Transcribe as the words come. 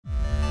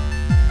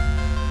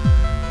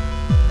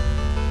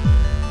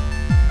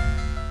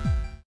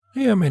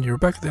Yeah, man, you're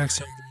back at the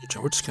Axiom Verge.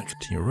 We're just gonna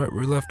continue right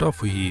where we left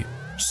off. We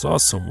saw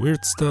some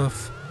weird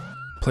stuff,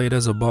 played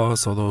as a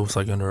boss, although it was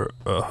like under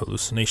a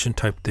hallucination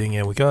type thing,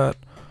 and we got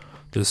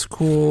this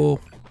cool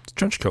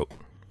trench coat.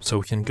 So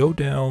we can go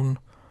down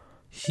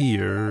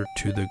here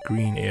to the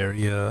green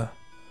area,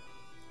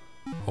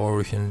 or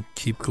we can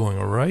keep going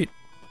right.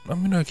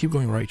 I'm gonna keep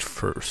going right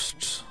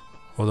first,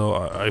 although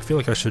I feel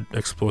like I should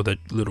explore that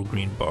little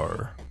green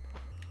bar.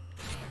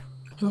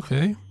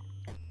 Okay.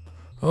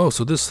 Oh,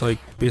 so this like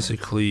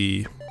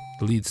basically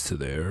leads to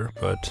there,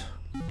 but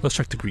let's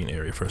check the green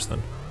area first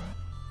then.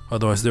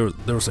 Otherwise there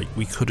was like,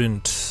 we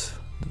couldn't,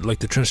 like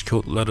the trench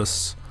coat let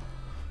us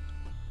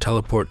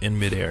teleport in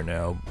midair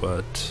now,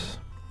 but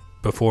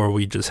before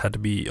we just had to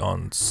be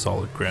on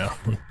solid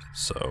ground.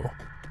 So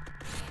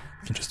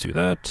we can just do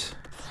that.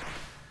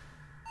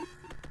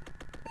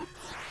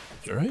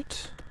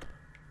 Alright.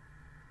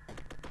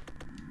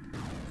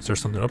 Is there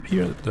something up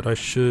here that I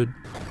should...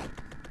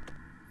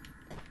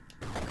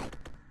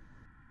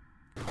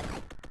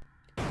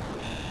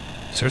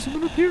 Is there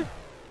something up here?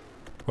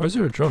 Why is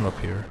there a drone up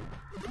here?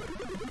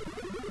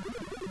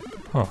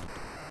 Huh.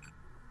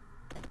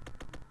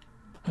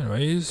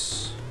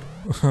 Anyways.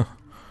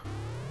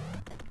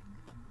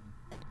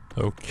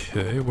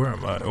 Okay, where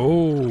am I?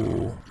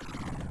 Oh!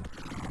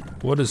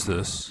 What is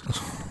this?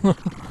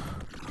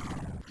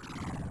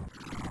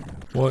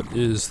 What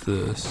is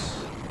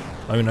this?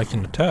 I mean, I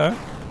can attack,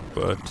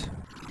 but...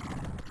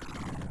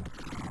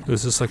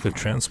 Is this like a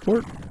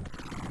transport?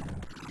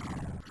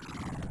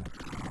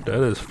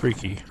 That is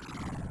freaky.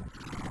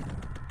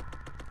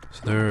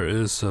 So there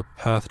is a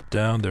path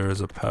down, there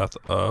is a path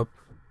up.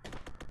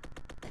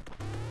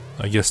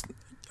 I guess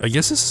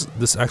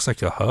this acts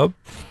like a hub?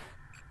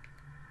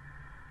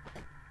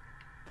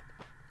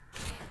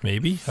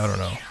 Maybe? I don't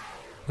know.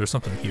 There's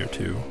something here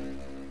too.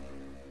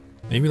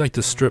 Maybe like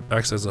the strip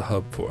acts as a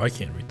hub for... I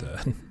can't read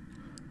that.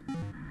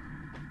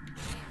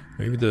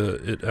 Maybe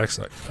it acts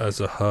like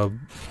as a hub.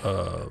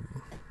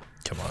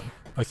 Come on.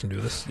 I can do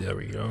this. There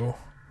we go.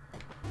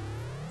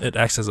 It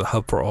acts as a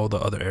hub for all the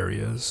other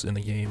areas in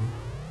the game.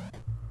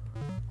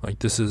 Like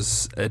this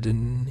is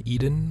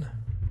Eden?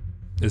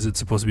 Is it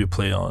supposed to be a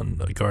play on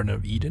a Garden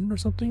of Eden or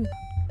something?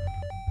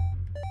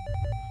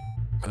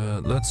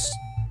 Let's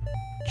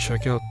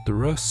check out the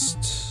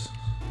rest.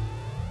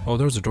 Oh,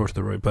 there's a door to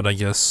the right, but I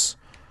guess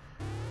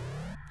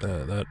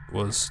that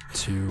was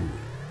to...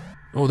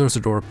 Oh, there's a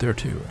door up there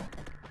too.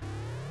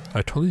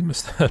 I totally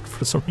missed that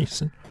for some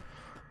reason.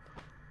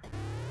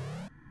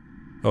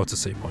 Oh, it's a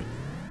save point.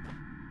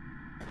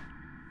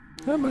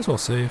 I might as well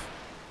save.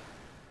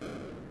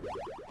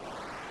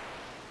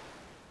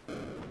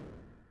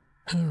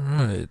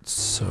 Alright,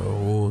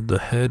 so the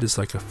head is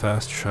like a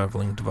fast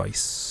traveling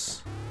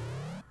device.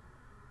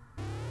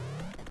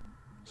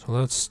 So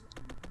let's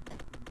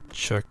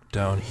check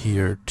down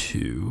here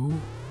too.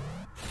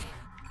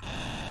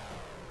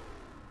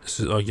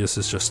 This is, I guess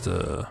it's just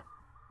a...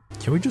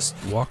 Can we just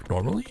walk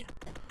normally?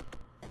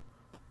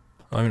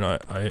 I mean,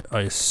 I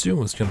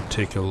assume it's gonna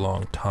take a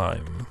long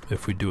time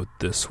if we do it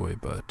this way,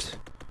 but...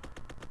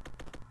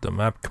 The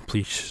map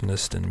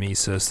completionist in me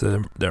says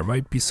that there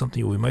might be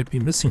something we might be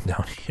missing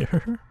down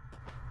here.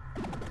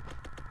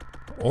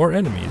 Or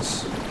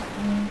enemies.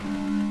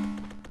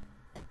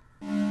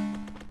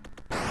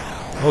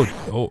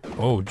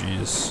 Oh,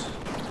 jeez.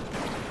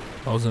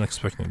 I wasn't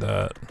expecting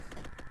that.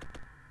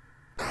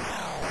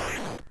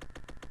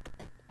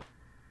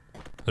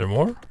 There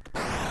more?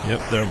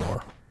 Yep, there are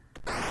more.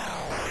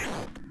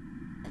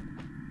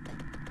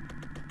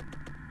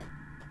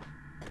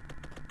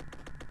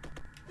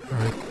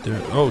 Right there.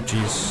 Oh,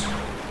 jeez.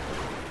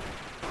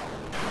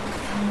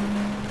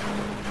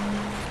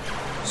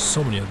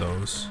 So many of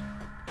those.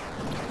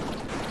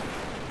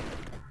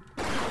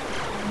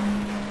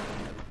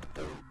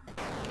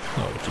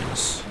 Oh,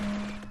 jeez.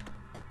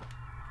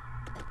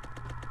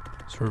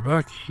 So we're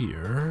back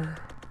here.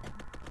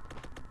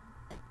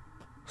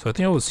 So I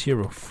think I was here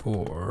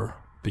before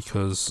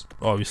because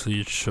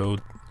obviously it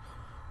showed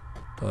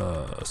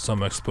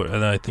some exploit,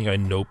 and I think I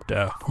noped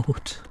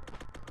out.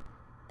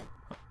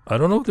 I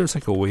don't know if there's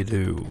like a way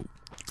to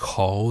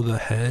call the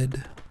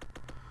head,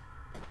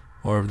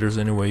 or if there's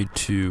any way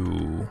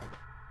to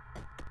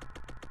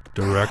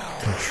direct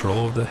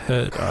control of the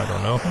head. I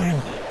don't know.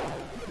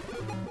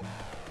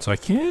 So I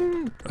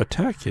can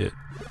attack it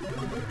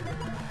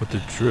with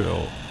the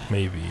drill,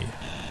 maybe.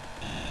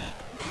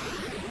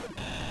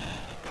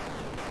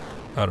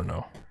 I don't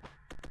know.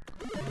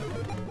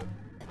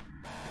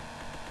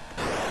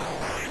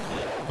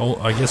 Oh,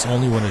 I guess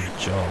only when it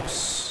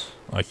jumps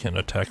I can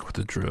attack with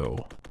the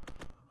drill.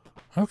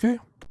 Okay.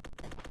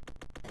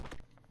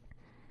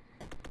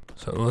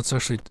 So let's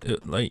actually,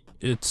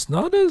 it's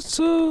not as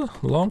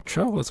long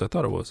travel as I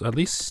thought it was, at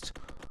least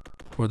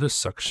for this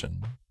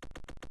section.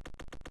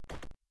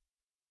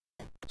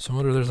 So I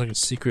wonder if there's like a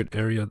secret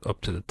area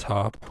up to the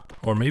top,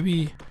 or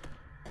maybe,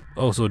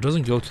 oh, so it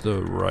doesn't go to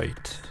the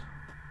right.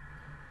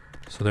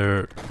 So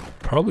there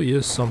probably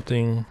is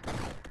something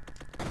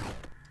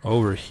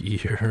over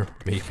here,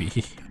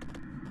 maybe.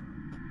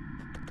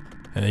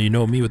 And you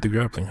know me with the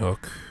grappling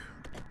hook.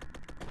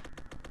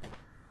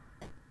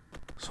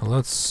 So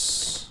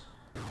let's...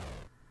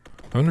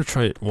 I'm gonna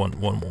try it one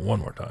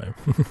more time.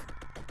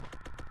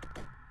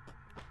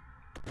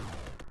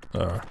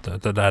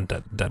 That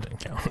didn't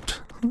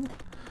count.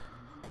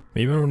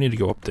 Maybe I don't need to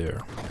go up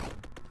there.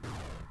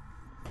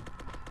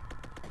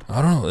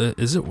 I don't know,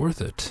 is it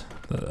worth it?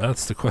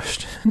 That's the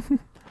question.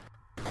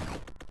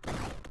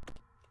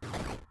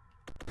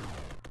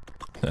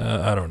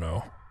 I don't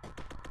know.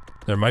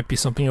 There might be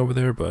something over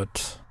there,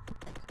 but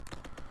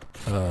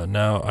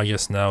now, I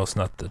guess now is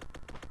not the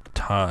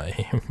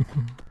time.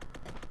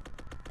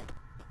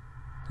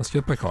 Let's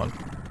get back on.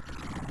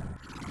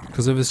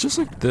 Because if it's just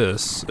like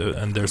this,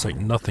 and there's like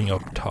nothing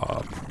up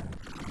top,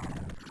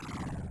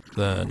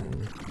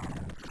 then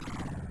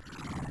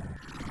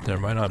there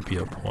might not be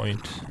a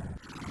point.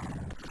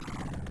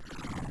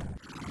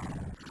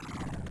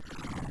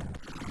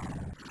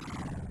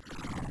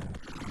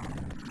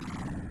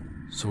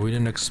 So we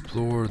didn't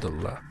explore the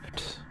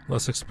left.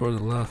 Let's explore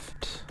the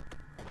left.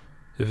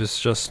 If it's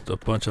just a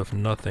bunch of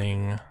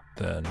nothing,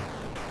 then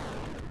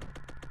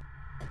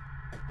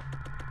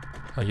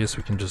I guess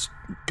we can just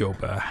go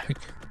back.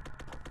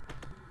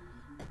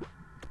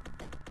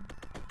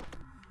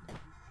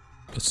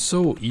 It's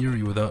so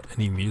eerie without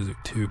any music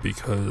too,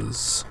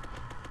 because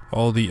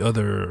all the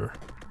other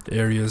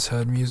areas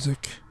had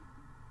music.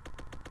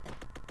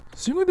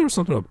 Seemed like there was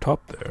something up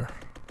top there.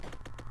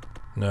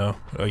 No,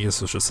 I guess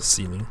it was just a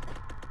ceiling.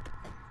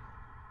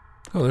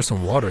 Oh, there's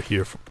some water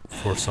here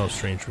for some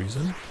strange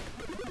reason.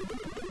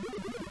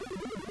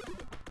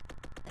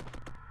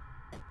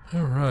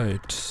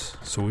 Alright,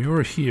 so we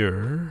were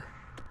here.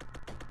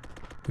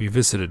 We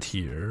visited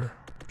here.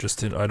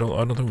 I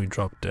don't think we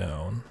dropped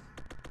down.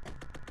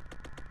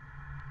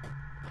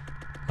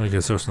 I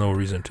guess there's no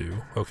reason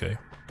to. Okay.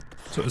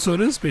 So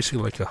it is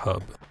basically like a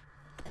hub.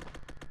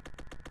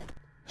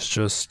 It's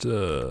just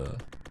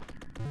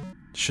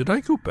should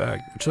I go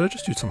back? Should I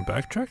just do some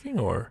backtracking,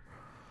 or?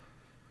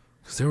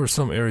 Because there were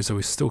some areas that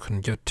we still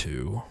couldn't get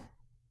to.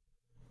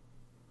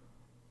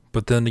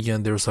 But then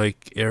again, there's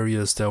like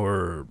areas that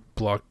were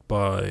blocked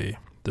by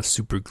the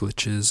super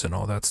glitches and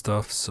all that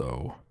stuff,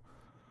 so...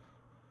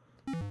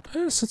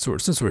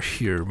 since we're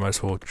here, might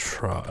as well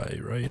try,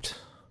 right?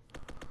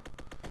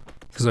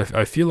 Because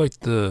I feel like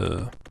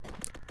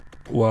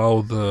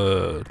while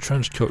the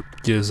trench coat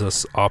gives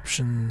us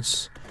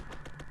options,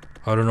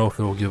 I don't know if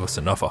it will give us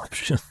enough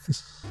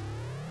options.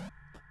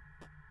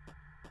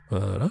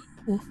 But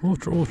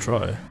we'll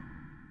try.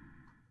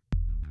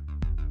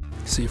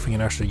 See if we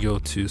can actually go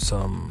to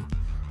some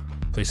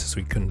places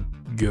we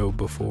couldn't go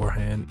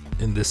beforehand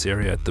in this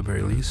area at the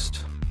very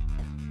least.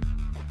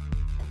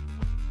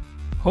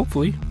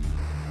 Hopefully.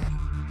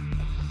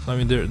 I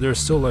mean, there's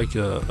still like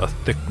a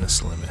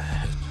thickness limit.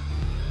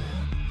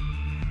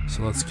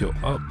 So let's go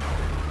up.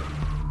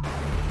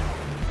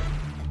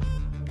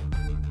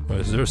 Wait,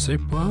 is there a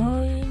save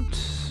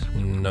point?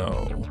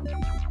 No.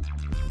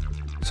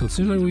 So it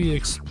seems like we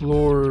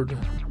explored.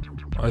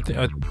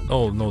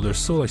 Oh no, there's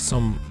still like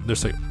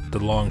there's like the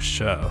long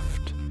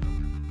shaft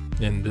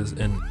in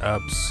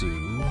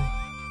Absu.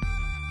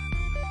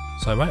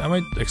 So I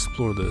might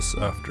explore this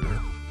after,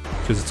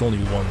 because it's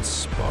only one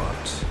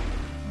spot.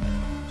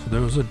 So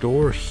there was a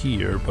door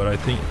here, but I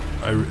think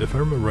if I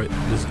remember right,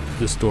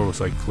 this door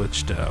was like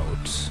glitched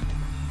out.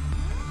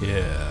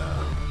 Yeah.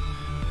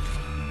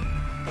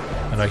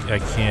 And I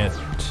can't.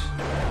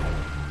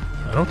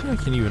 I don't think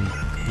I can even.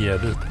 Yeah,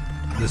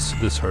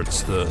 this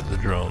hurts the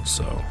drone,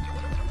 so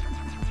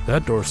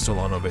that door's still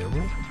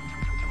unavailable.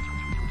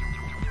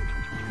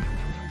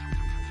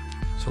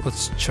 So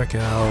let's check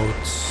out.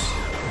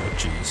 Oh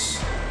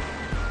jeez.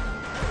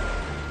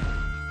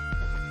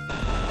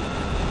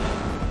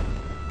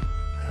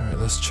 Alright,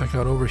 let's check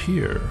out over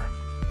here.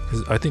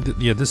 I think that,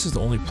 yeah, this is the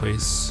only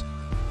place.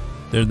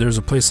 There's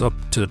a place up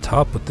to the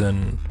top, but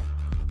then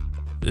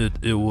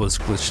it was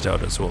glitched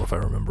out as well, if I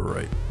remember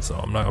right. So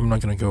I'm not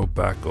gonna go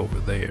back over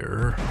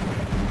there.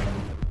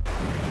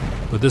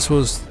 But this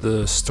was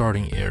the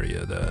starting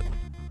area that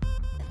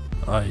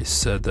I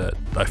said that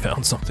I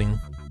found something,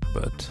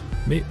 but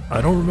I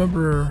don't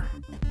remember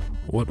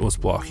what was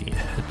blocking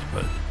it,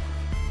 but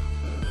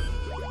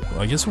well,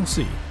 I guess we'll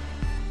see.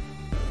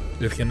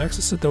 If we can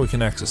access it, then we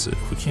can access it.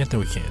 If we can't,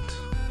 then we can't.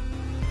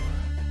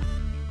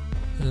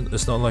 And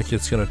it's not like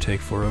it's gonna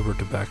take forever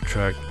to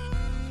backtrack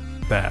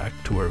back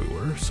to where we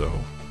were, so...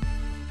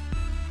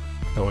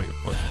 Oh wait,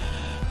 what?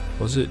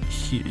 Was it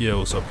here? Yeah, it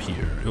was up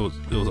here. It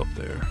was up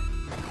there.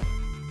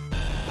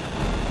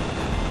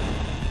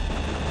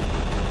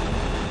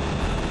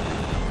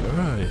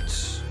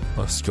 Alright,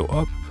 let's go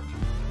up.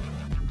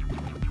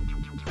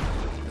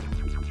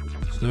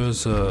 So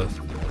there's a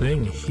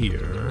thing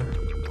here.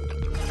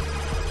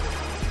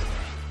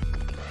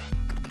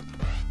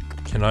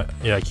 Can I?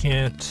 Yeah, I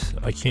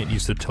can't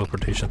use the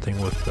teleportation thing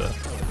with the...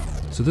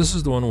 So this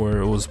is the one where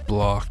it was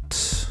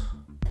blocked.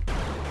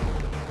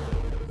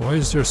 Why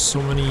is there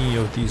so many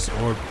of these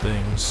orb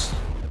things?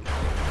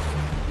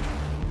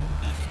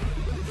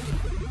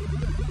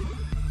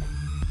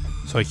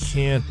 So I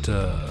can't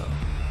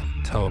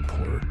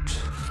teleport.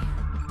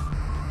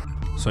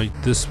 So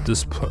this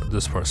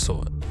part's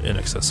still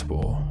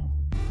inaccessible.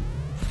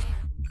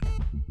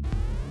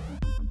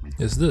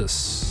 Is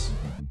this?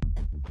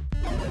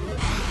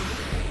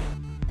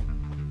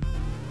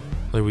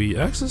 Like, we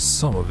access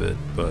some of it,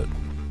 but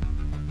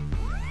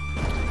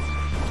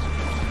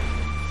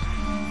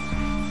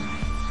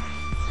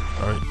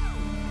alright.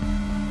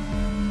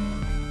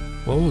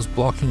 What was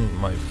blocking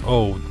my...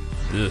 oh,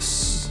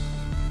 this.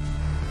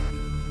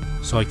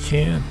 So I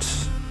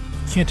can't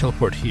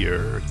teleport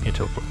here, can't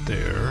teleport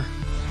there.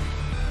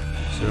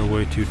 Is there a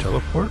way to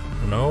teleport?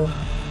 No.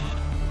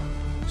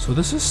 So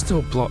this is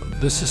still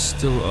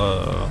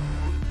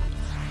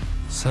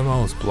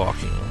somehow is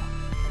blocking.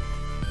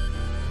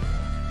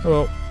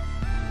 Well,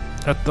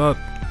 I thought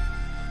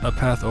a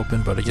path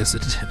opened, but I guess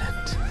it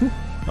didn't.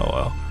 Oh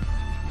well.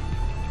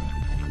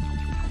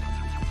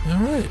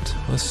 Alright,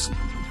 let's...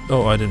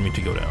 oh, I didn't mean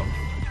to go down.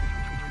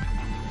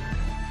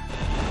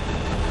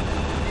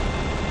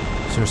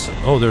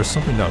 Oh, there's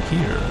something down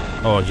here.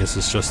 Oh, I guess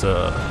it's just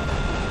a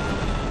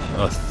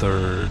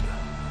third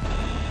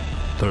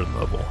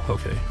level.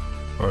 Okay,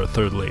 or a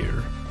third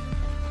layer.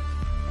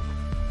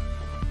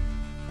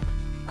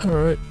 All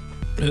right,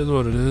 it is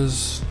what it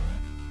is.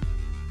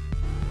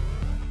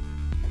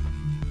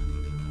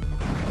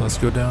 Let's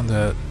go down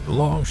that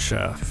long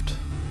shaft.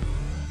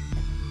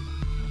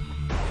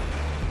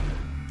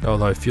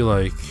 Although I feel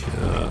like,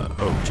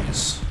 oh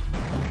jeez.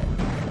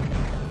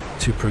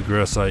 To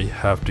progress, I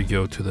have to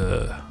go to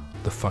the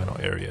final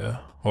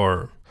area,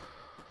 or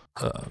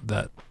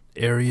that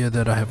area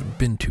that I haven't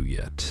been to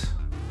yet.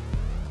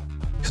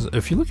 Because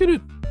if you look at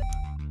it,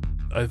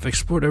 I've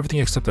explored everything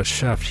except that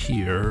shaft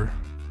here.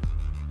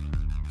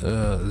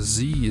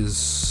 Z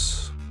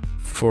is,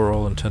 for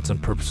all intents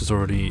and purposes,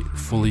 already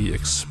fully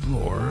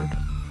explored.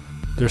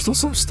 There's still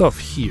some stuff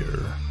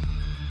here.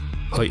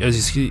 Like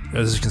as you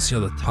can see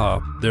on the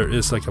top, there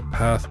is like a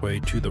pathway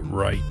to the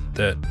right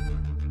that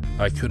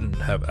I couldn't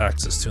have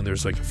access to, and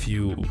there's like a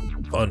few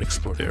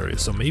unexplored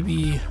areas. So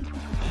maybe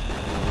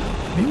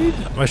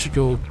I should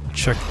go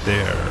check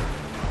there.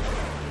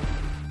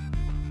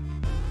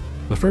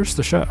 But first,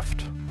 the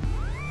shaft,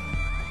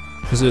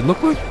 because it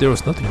looked like there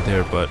was nothing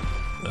there, but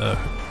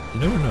you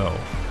never know.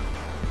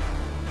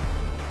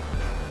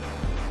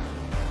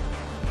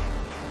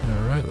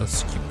 All right,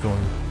 let's keep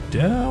going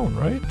down,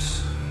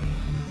 right?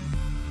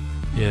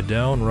 Yeah,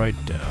 down, right,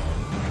 down.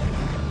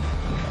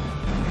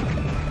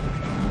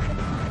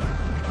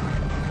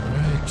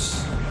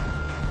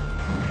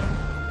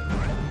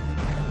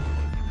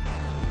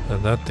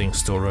 And that thing's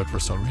still red for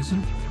some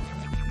reason.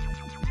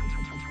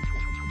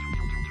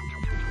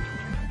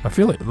 I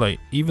feel like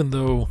even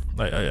though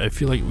I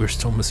feel like we're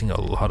still missing a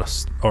lot of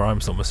or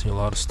I'm still missing a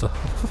lot of stuff.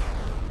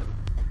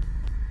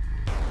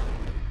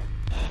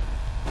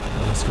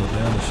 Let's go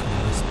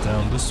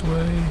down this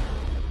way.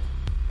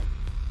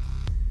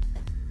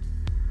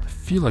 I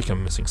feel like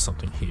I'm missing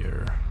something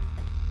here.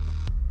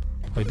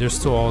 Like there's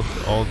still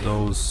all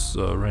those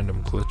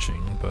random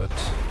glitching, but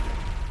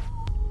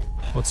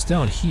what's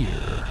down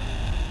here?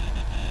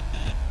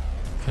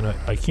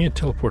 I can't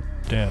teleport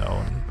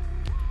down.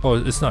 Oh,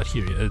 it's not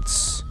here yet.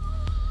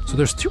 So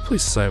there's two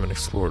places I haven't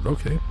explored.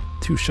 Okay,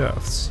 two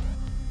shafts.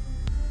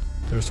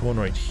 There's one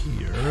right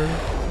here.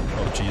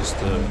 Oh geez,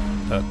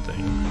 that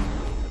thing.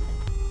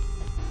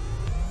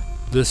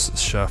 This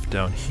shaft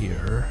down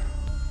here.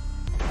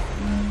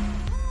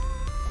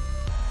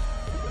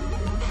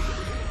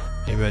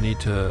 Maybe I need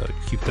to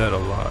keep that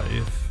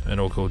alive, and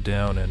it'll go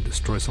down and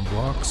destroy some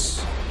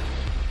blocks.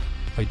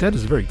 Like that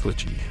is very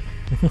glitchy.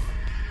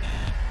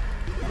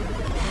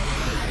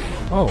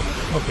 Oh,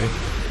 okay.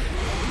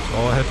 So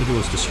all I had to do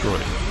was destroy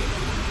it.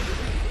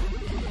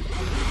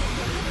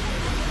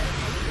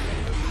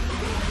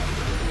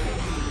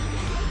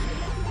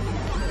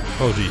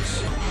 Oh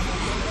jeez.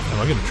 Am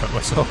I gonna trap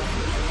myself?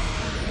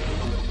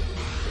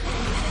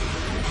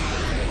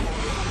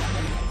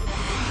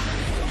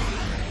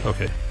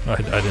 Okay, I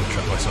didn't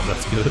trap myself,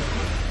 that's good.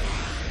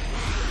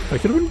 That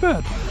could have been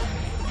bad.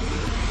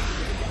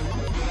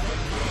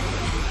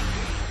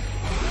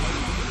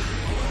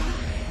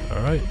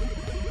 Alright.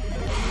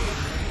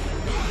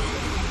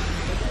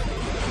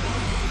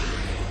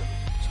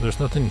 So there's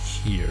nothing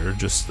here,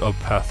 just a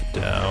path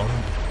down.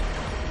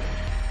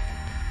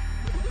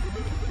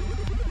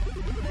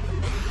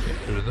 Get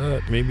rid of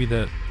that. Maybe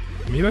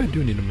I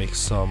do need to make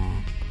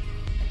some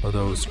of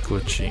those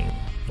glitching.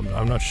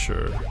 I'm not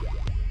sure.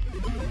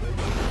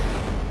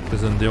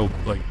 Because then they'll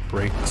like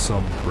break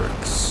some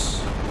bricks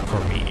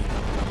for me.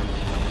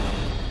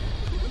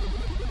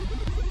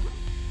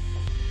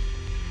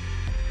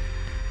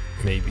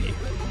 Maybe.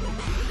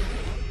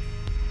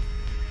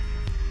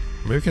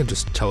 Maybe I can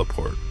just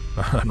teleport.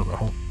 I don't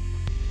know.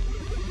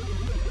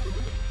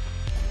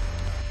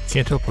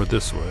 Can't teleport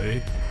this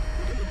way.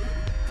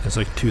 It's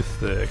like too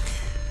thick.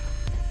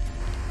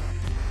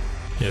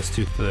 Yeah, it's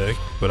too thick.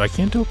 But I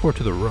can't teleport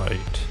to the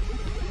right.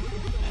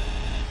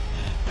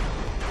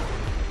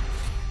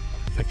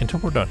 If I can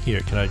teleport down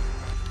here, can I?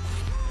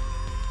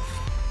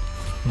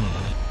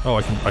 Oh,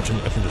 I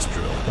can just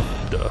drill.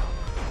 Duh.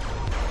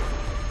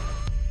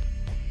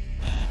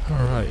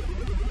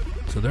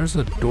 So there's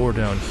a door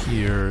down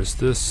here. Is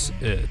this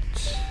it?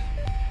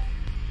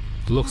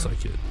 Looks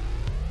like it.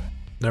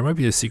 There might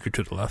be a secret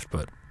to the left,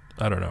 but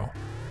I don't know.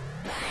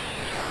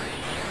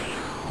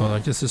 Well, I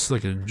guess this is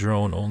like a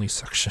drone only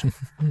section.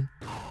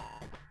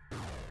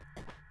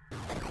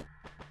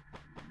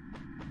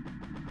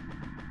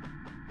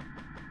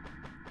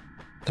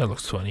 That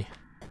looks funny.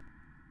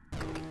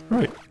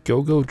 Right,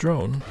 go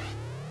drone.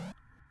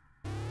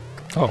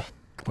 Oh,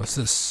 what's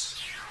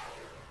this?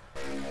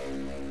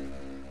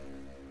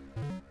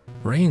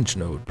 Range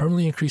node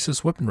permanently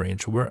increases weapon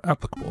range where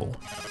applicable.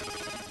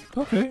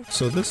 Okay,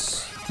 so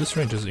this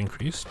range is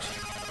increased.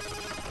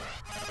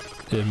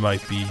 It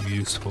might be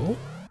useful.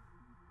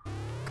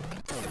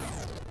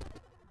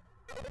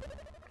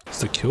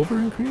 Is the kill bar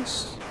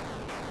increase?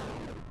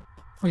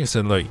 Like I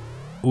said, like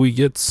we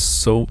get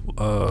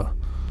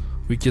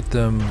we get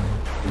them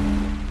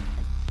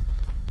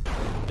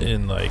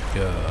in like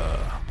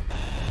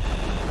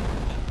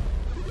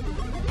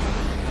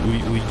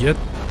we get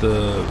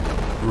the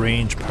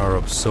range power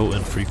up so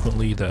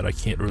infrequently that I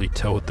can't really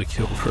tell what the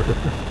kill for.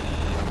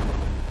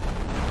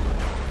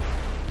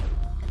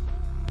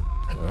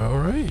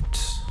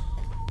 Alright.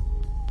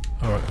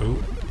 Alright,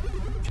 oh.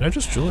 Can I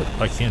just drill it?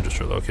 I can just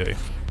drill it, okay.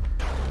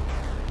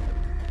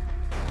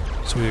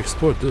 So we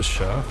explored this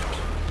shaft.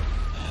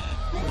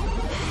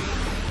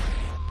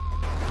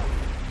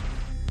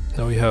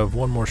 Now we have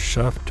one more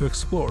shaft to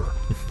explore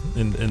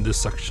in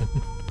this section.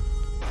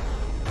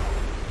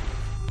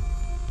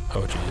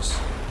 Oh jeez.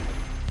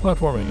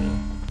 Platforming.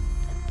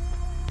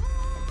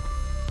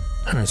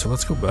 Alright, so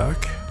let's go back.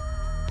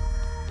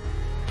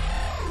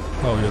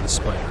 Oh yeah, the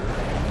spider.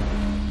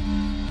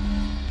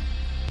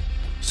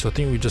 So I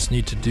think we just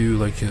need to do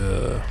like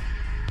so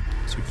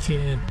we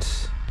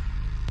can't...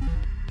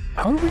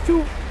 How do we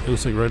go? It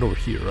was like right over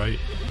here, right?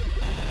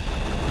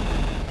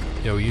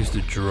 Yeah, we used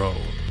the drone.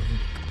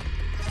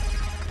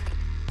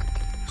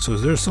 So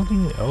is there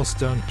something else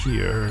down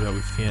here that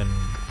we can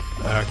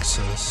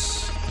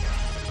access?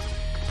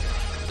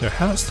 There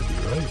has to be,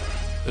 right?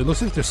 It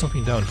looks like there's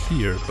something down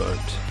here, but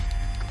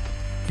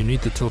you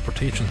need the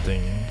teleportation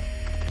thing.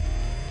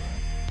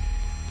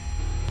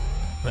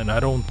 And I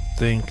don't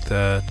think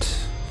that...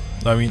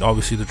 I mean,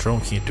 obviously the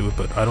drone can't do it,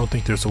 but I don't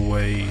think there's a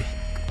way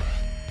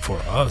for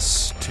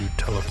us to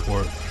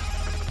teleport.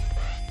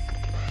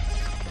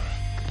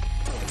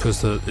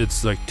 Because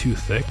it's like too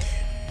thick,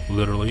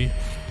 literally.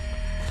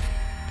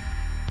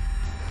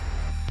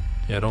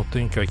 Yeah, I don't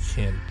think I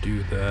can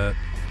do that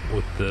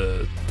with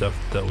the depth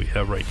that we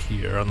have right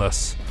here,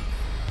 unless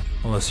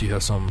you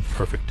have some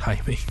perfect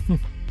timing.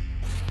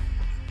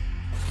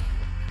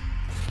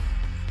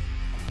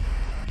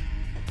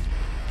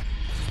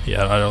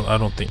 Yeah, I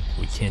don't think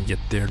we can get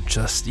there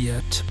just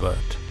yet, but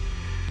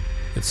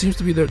it seems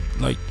to be there,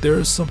 like there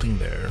is something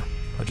there.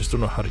 I just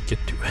don't know how to get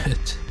to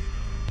it.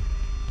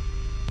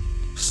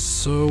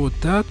 So with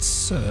that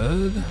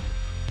said,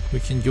 we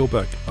can go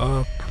back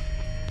up,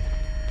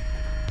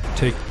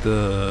 take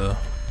the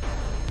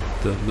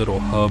little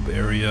hub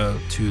area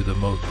to the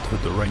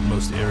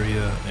rightmost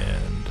area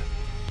and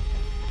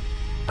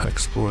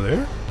explore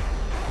there.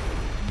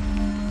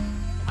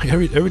 Like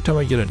every time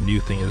I get a new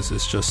thing,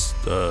 it's just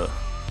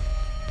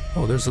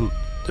oh, there's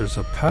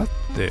a path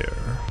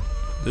there.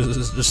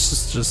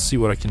 Just see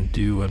what I can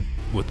do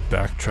with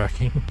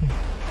backtracking.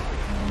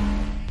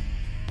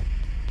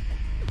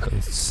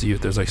 And see if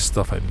there's like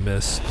stuff I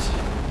missed.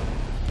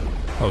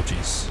 Oh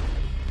jeez.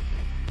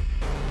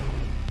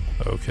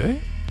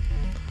 Okay.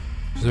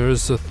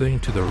 There's a thing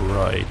to the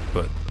right,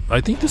 but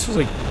I think this was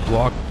like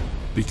blocked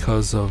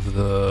because of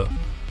the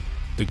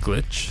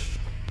glitch.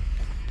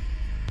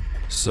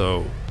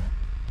 So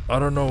I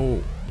don't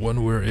know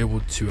when we're able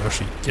to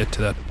actually get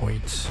to that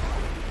point.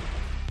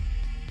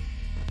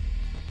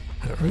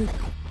 Alright.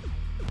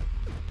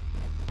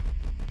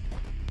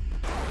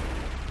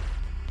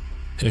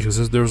 Yeah,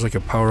 because there was like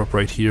a power up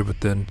right here, but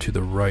then to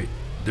the right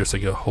there's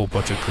like a whole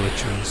bunch of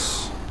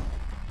glitches.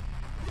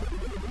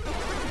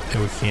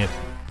 And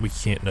we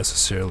can't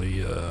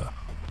necessarily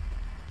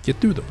get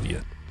through them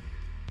yet.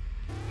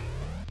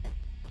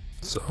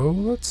 So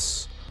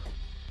let's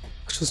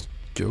just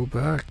go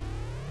back,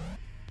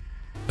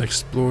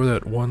 explore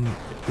that one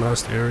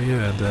last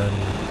area, and then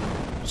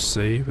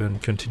save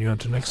and continue on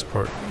to the next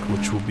part,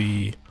 which will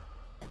be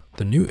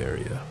the new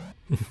area.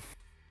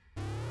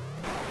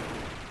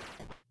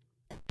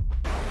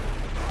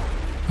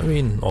 I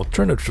mean,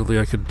 alternatively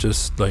I could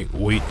just like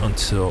wait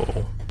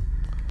until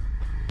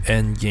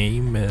end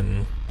game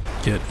and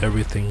get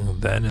everything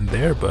then and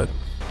there, but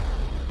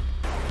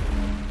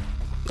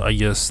I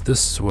guess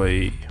this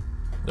way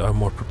I'm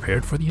more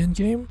prepared for the end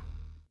game?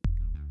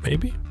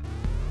 Maybe?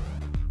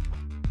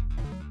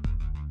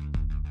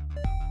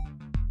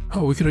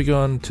 Oh, we could have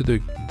gone to the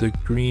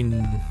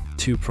green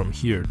tube from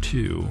here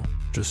too.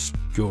 Just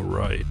go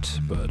right,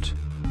 but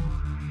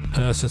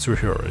since we're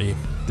here already,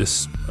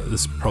 this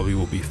probably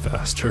will be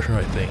faster,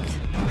 I think.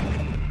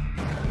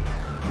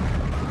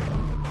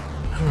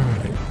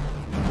 Alright.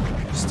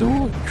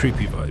 Still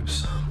creepy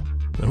vibes.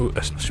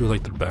 Especially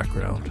like the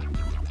background.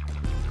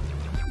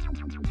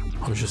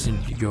 I just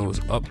need to go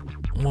up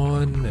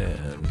one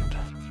and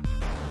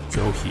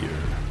go here.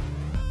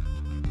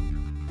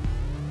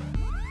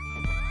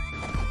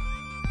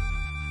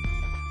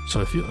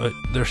 So I feel like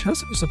there has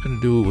to be something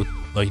to do with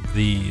like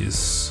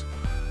these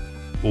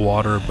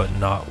water but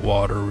not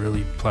water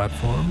really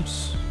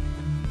platforms.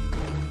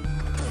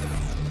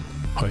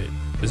 Wait,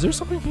 is there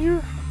something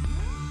here?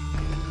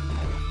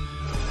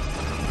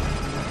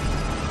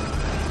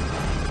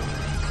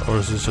 Or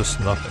is this just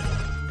nothing?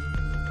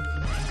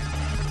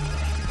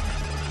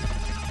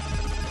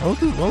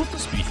 Why would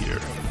this be here?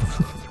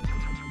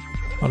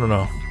 I don't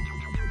know.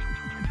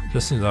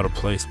 This seems out of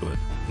place, but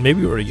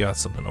maybe we already got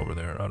something over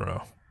there. I don't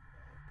know.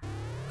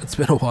 It's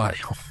been a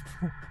while.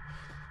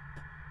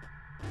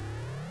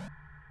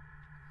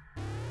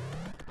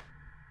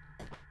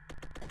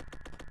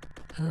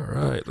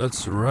 Alright,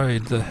 let's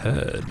ride the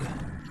head.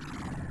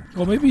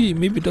 Well, maybe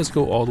it does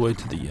go all the way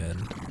to the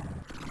end.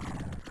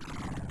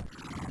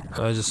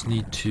 I just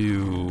need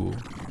to...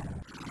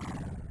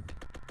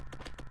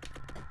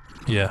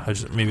 Yeah,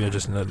 maybe I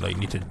just like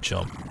need to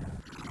jump.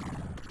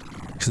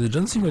 Because it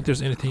doesn't seem like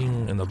there's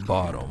anything in the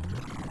bottom.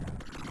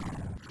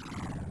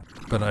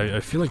 But I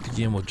feel like the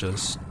game will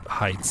just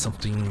hide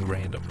something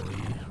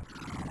randomly.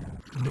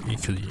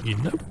 Because you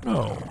never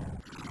know.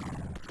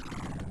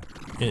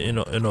 In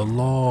a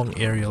long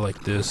area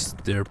like this,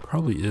 there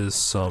probably is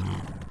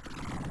some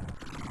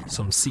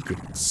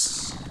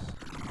secrets.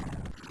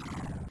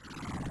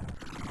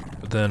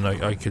 But then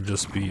I could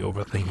just be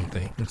overthinking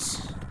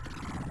things.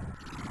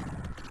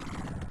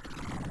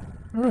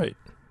 Alright.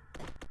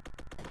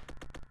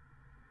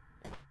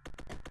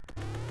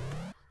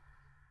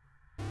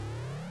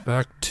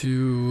 Back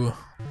to...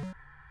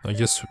 I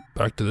guess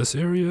back to this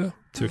area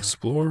to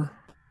explore.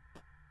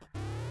 I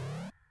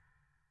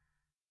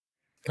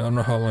don't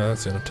know how long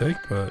that's gonna take,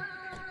 but it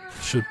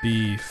should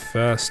be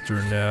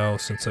faster now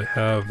since I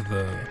have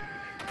the...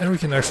 And we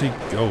can actually...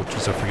 Oh,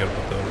 jeez, I forgot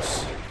about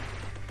those.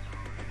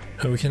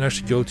 And we can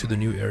actually go to the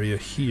new area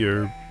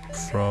here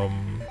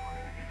from...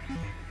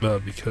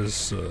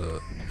 because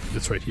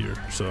it's right here,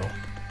 so...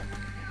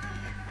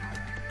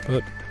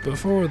 But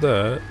before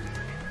that...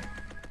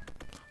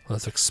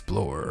 Let's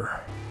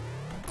explore.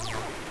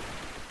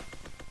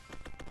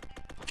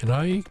 Can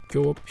I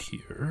go up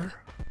here?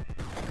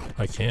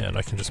 I can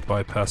just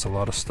bypass a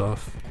lot of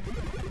stuff.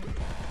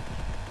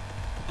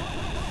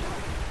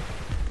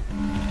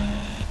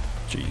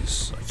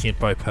 Jeez, I can't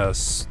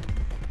bypass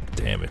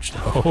damage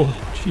though. Oh,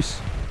 jeez.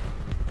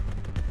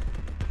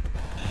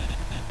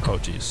 Oh,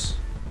 jeez.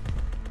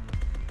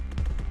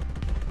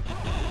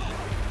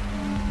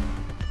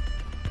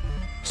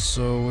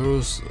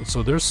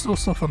 So there's still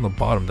stuff on the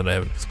bottom that I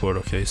haven't explored.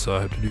 Okay, so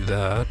I have to do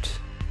that.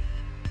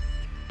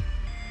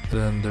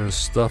 Then there's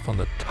stuff on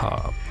the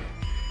top.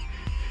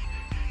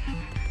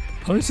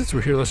 Since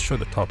we're here, let's try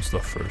the top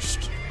stuff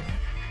first.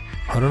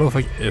 I don't know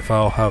if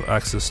I'll have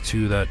access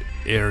to that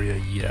area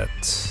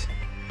yet.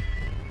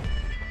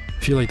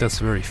 I feel like that's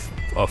very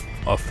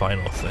a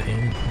final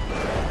thing.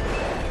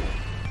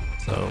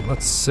 So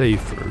let's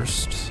save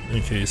first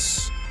in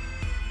case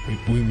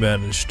we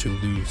manage to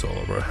lose all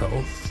of our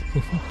health.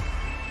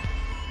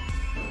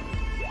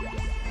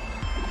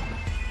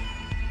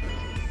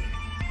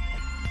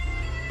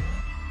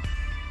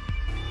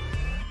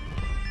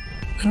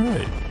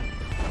 Alright.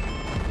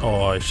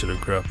 Oh, I should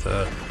have grabbed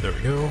that. There we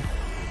go.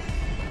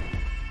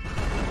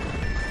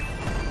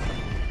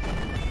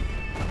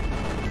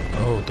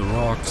 Oh, the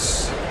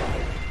rocks.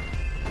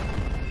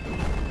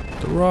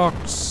 The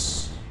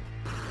rocks.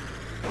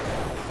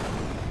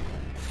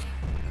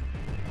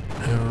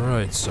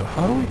 Alright, so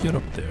how do we get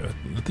up there?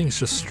 The thing's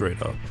just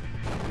straight up.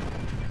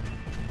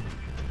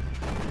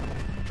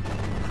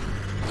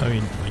 I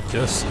mean, I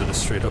guess it is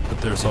straight up,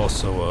 but there's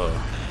also a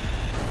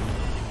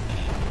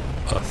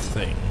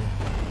thing.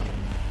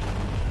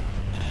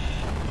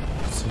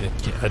 See,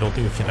 I don't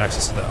think we can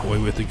access it that way.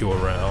 We have to go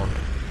around.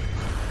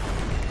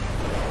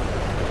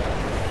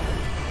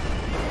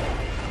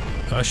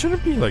 I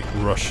shouldn't be like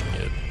rushing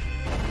it.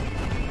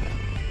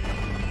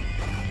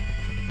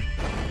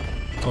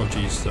 Oh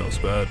jeez, that was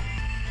bad.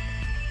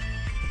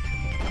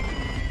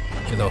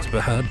 Yeah, that was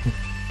bad.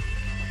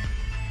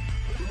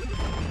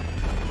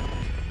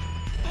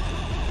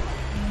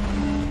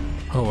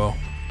 Oh well,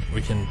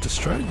 we can just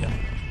try it again.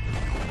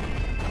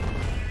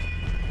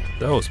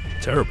 That was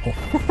terrible.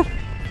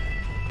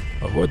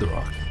 Avoid the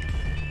rock.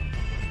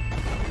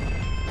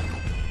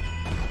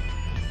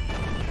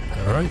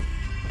 Alright.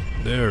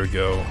 There we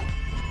go.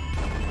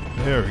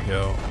 There we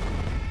go.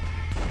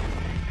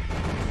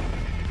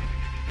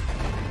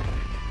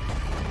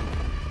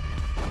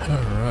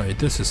 Alright,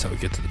 this is how we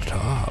get to the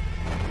top.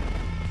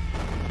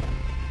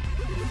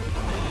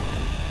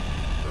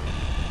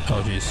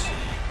 Oh jeez.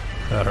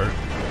 That hurt.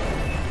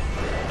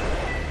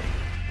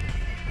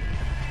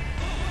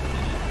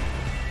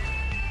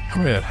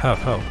 I'm at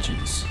half health,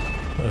 jeez.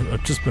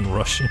 I've just been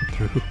rushing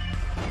through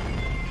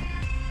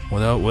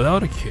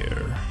without a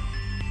care.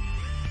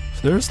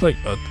 So there's like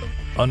a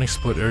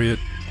unexplored area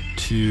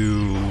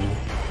to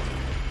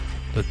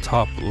the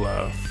top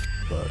left,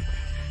 but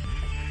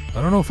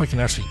I don't know if I can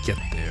actually get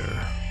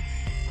there.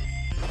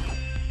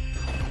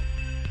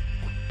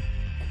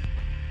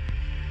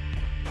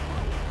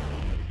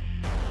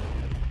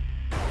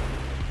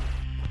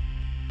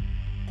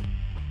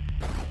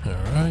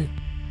 Alright.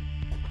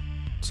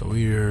 So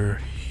we're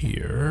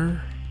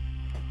here.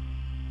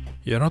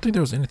 Yeah, I don't think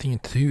there was anything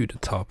to the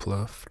top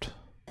left.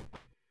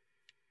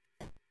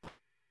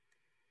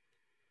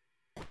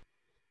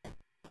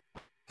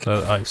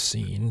 That I've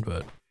seen,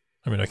 but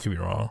I mean, I could be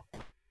wrong.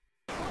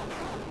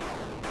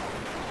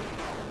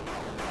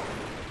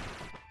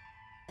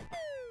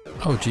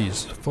 Oh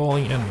geez,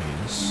 falling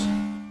enemies.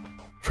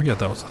 Forget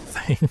that was a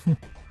thing.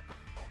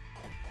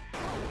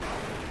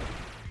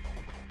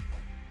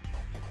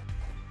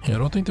 Yeah, I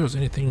don't think there was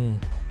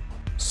anything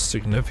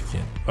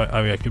significant.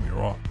 I mean, I could be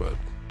wrong, but...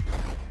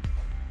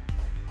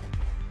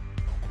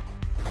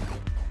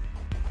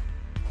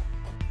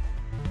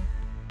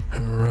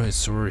 Alright,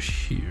 so we're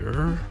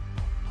here.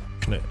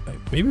 Can I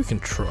maybe we can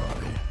try.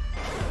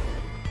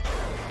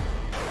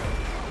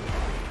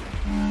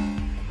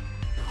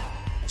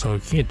 So we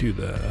can't do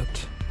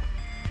that.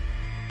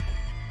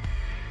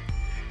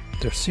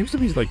 There seems to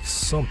be like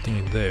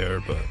something there,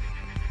 but...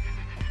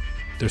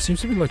 There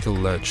seems to be like a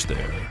ledge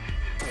there.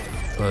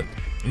 But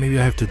maybe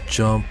I have to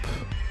jump.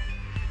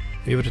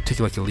 Maybe I have to take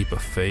like a leap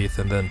of faith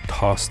and then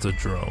toss the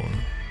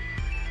drone.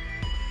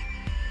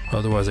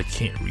 Otherwise I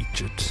can't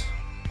reach it.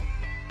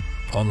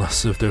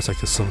 Unless if there's like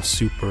some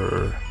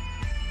super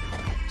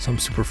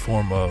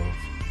form of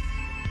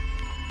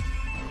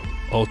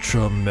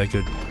ultra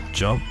mega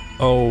jump.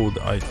 Oh,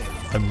 I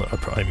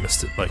probably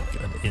missed it like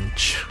an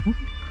inch. I'm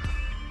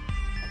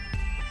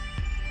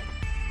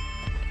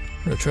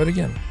gonna try it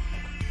again.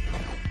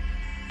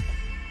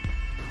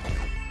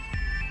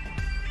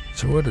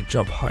 So we're gonna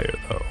jump higher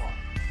though.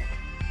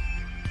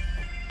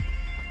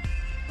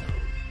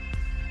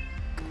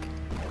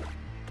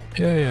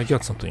 Yeah, I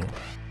got something.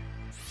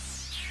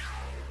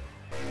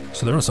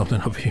 So there was something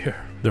up here.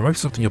 There might be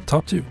something up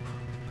top too.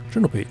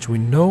 Journal page. We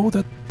know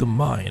that the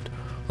mind,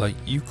 like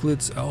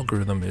Euclid's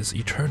algorithm, is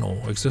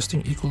eternal,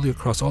 existing equally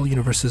across all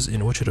universes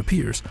in which it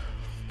appears.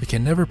 It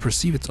can never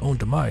perceive its own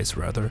demise,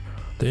 rather.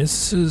 The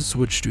instances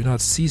which do not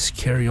cease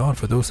carry on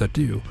for those that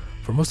do.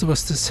 For most of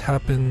us this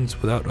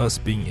happens without us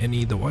being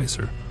any the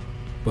wiser.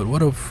 But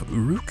what of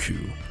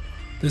Uruku?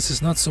 This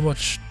is not so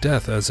much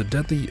death as a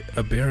deadly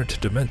aberrant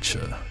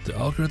dementia. The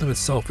algorithm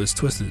itself is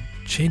twisted,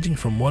 changing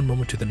from one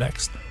moment to the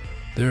next.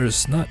 There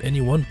is not any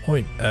one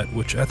point at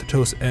which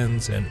Athos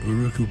ends and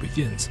Uruku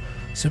begins,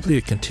 simply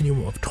a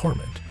continuum of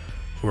torment.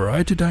 Were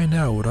I to die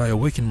now, would I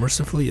awaken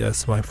mercifully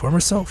as my former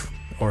self,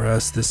 or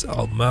as this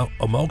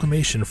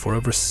amalgamation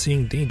forever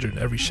seeing danger in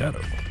every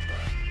shadow?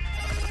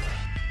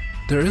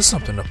 There is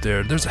something up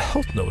there. There's a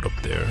health node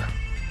up there.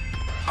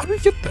 How do we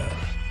get that?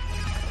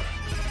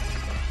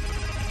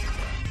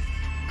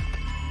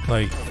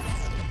 Like,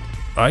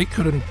 I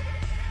couldn't...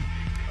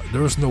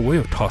 There was no way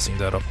of tossing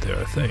that up there,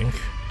 I think.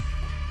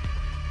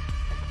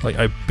 Like,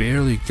 I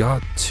barely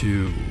got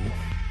to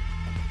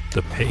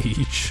the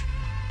page.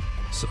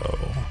 So...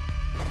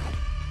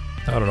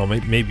 I don't know,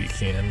 maybe you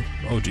can.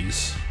 Oh,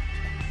 jeez.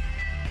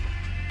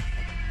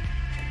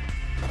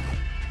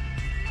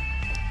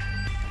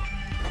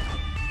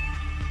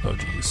 Oh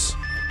jeez.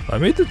 I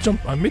made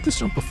this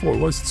jump before.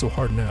 Why is it so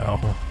hard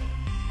now?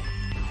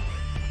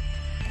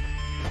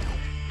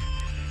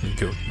 You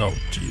go. No,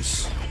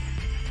 jeez.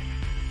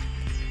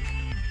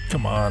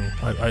 Come on.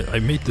 I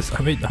made this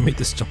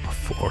jump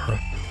before.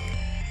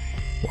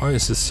 Why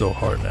is this so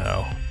hard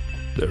now?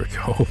 There we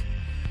go.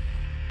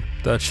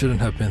 That shouldn't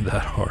have been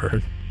that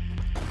hard.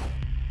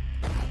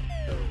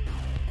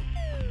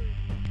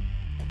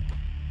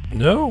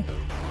 No.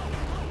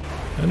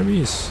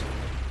 Enemies.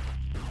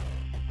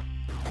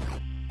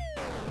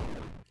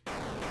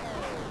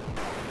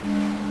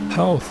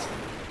 Health.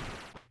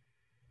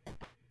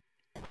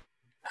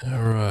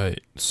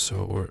 Alright,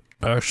 so we're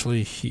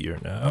actually here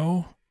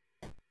now.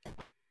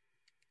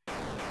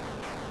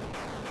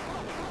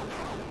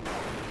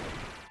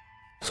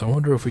 So I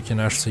wonder if we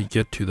can actually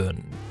get to the,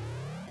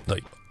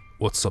 like,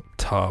 what's up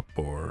top,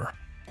 or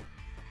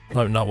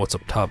not what's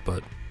up top,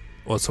 but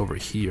what's over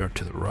here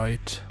to the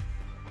right.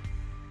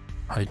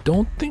 I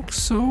don't think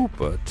so,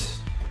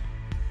 but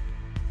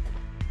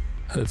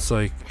it's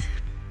like,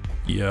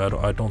 yeah,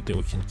 I don't think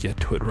we can get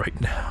to it right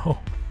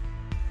now.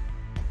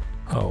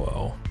 Oh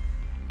well.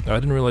 I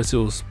didn't realize it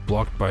was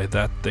blocked by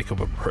that thick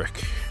of a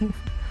brick.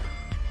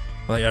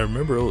 Like, I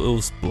remember it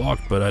was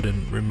blocked, but I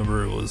didn't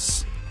remember it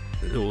was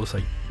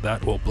like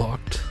that well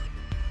blocked.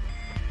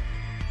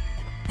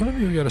 But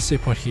maybe we got a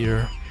save point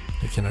here.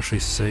 We can actually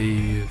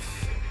save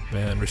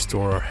and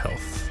restore our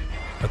health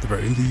at the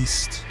very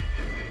least.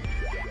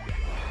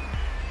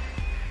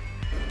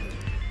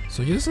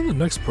 So I guess in the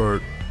next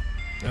part,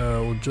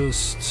 we'll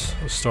just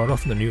start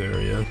off in the new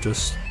area,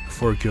 just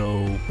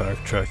forego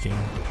backtracking,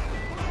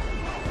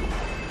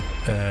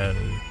 and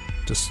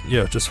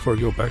just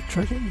forego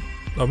backtracking.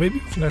 Oh, maybe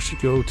we can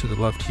actually go to the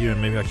left here,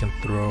 and maybe I can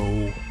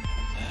throw.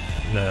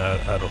 Nah,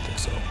 I don't think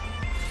so.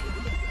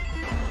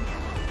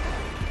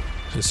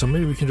 Okay, so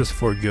maybe we can just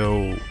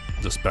forego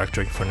just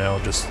backtrack for now,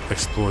 just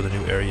explore the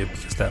new area,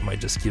 because that might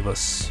just give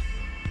us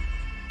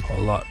a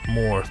lot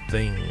more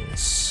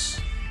things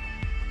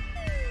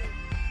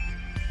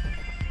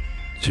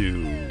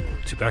to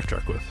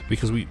backtrack with,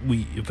 because we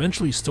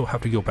eventually still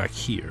have to go back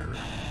here,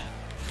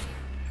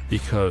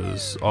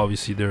 because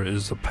obviously there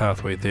is a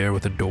pathway there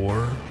with a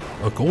door,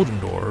 a golden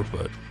door,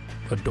 but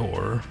a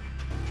door.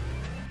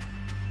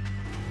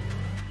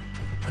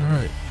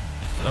 Alright.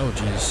 Oh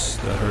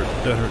jeez, that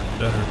hurt, that hurt,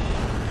 that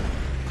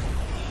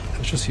hurt.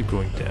 Let's just keep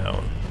going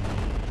down.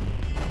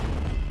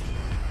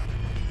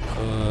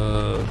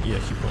 Yeah,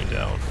 keep going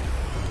down.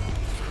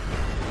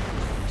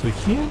 So we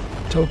can't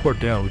teleport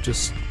down, we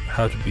just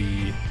have to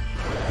be,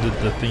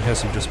 the thing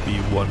has to just be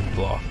one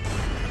block.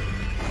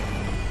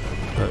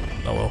 But,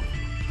 oh well.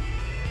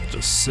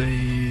 Just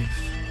save.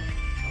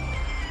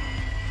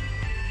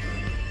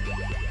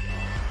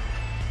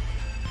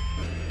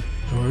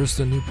 Where's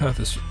the new path?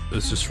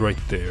 It's just right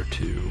there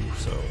too,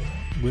 so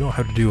we don't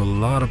have to do a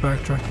lot of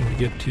backtracking to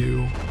get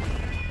to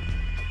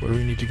where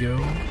we need to go.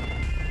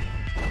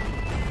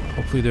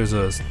 Hopefully there's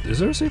a, is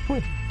there a save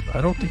point?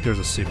 I don't think there's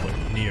a save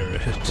point near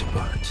it,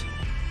 but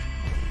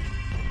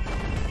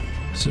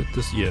is it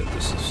this? Yeah,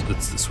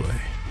 it's this way.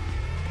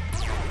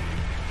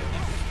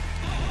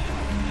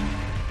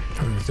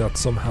 We got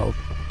some help,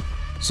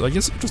 so I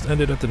guess it just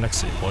ended at the next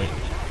save point,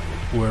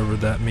 wherever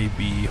that may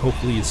be.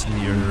 Hopefully it's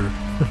near.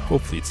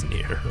 Hopefully it's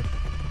near.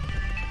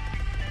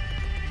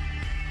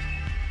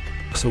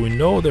 So we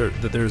know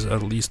that there's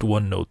at least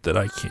one note that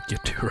I can't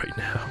get to right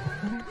now.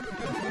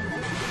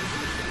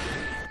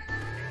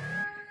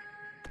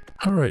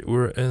 Alright,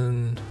 we're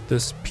in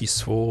this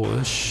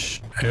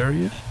peaceful-ish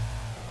area.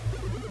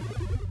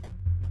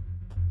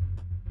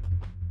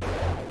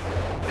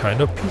 Kind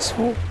of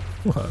peaceful?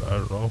 I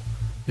don't know.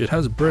 It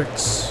has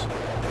bricks.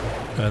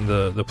 And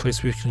the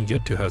place we can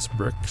get to has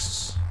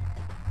bricks.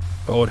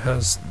 Oh, it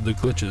has the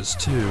glitches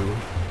too.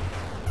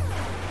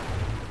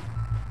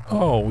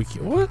 Oh, we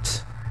can,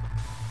 what?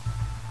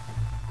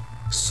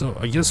 So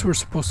I guess we're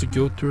supposed to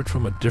go through it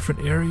from a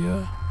different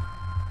area?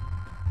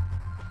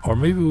 Or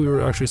maybe we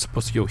were actually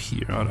supposed to go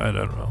here, I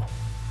don't know.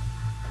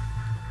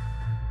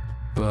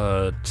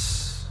 But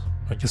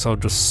I guess I'll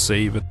just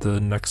save at the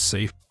next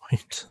save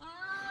point.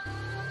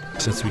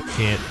 Since we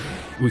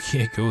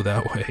can't go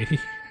that way.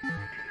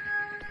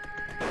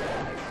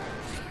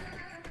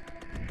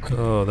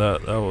 Oh,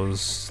 that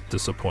was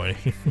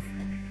disappointing.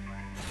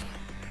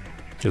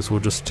 Guess we'll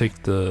just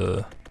take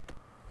the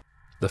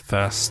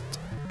fast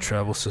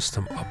travel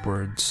system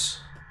upwards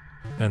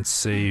and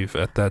save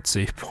at that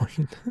save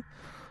point.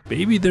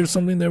 Maybe there's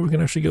something there we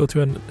can actually go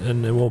to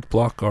and it won't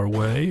block our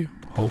way,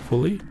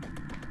 hopefully.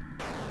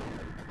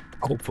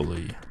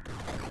 Hopefully.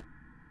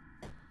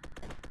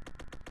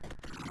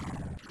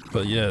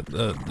 But yeah,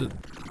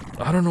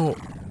 I don't know,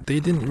 they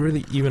didn't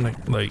really even,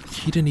 like,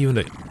 he didn't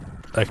even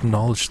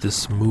acknowledge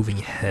this moving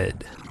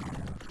head.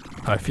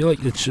 I feel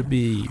like it should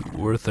be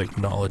worth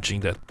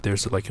acknowledging that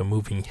there's like a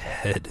moving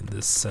head in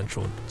this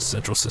central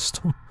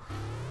system.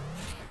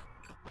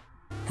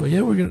 But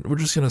yeah, we're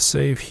just gonna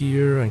save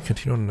here and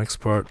continue on the next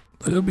part.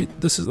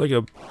 This is like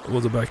the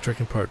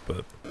backtracking part,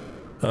 but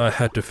I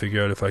had to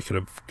figure out if I could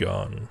have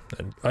gone.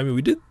 And I mean,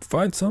 we did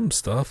find some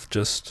stuff,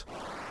 just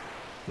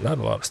not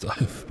a lot of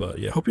stuff. But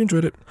yeah, hope you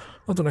enjoyed it.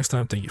 Until next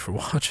time, thank you for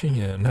watching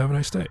and have a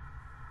nice day.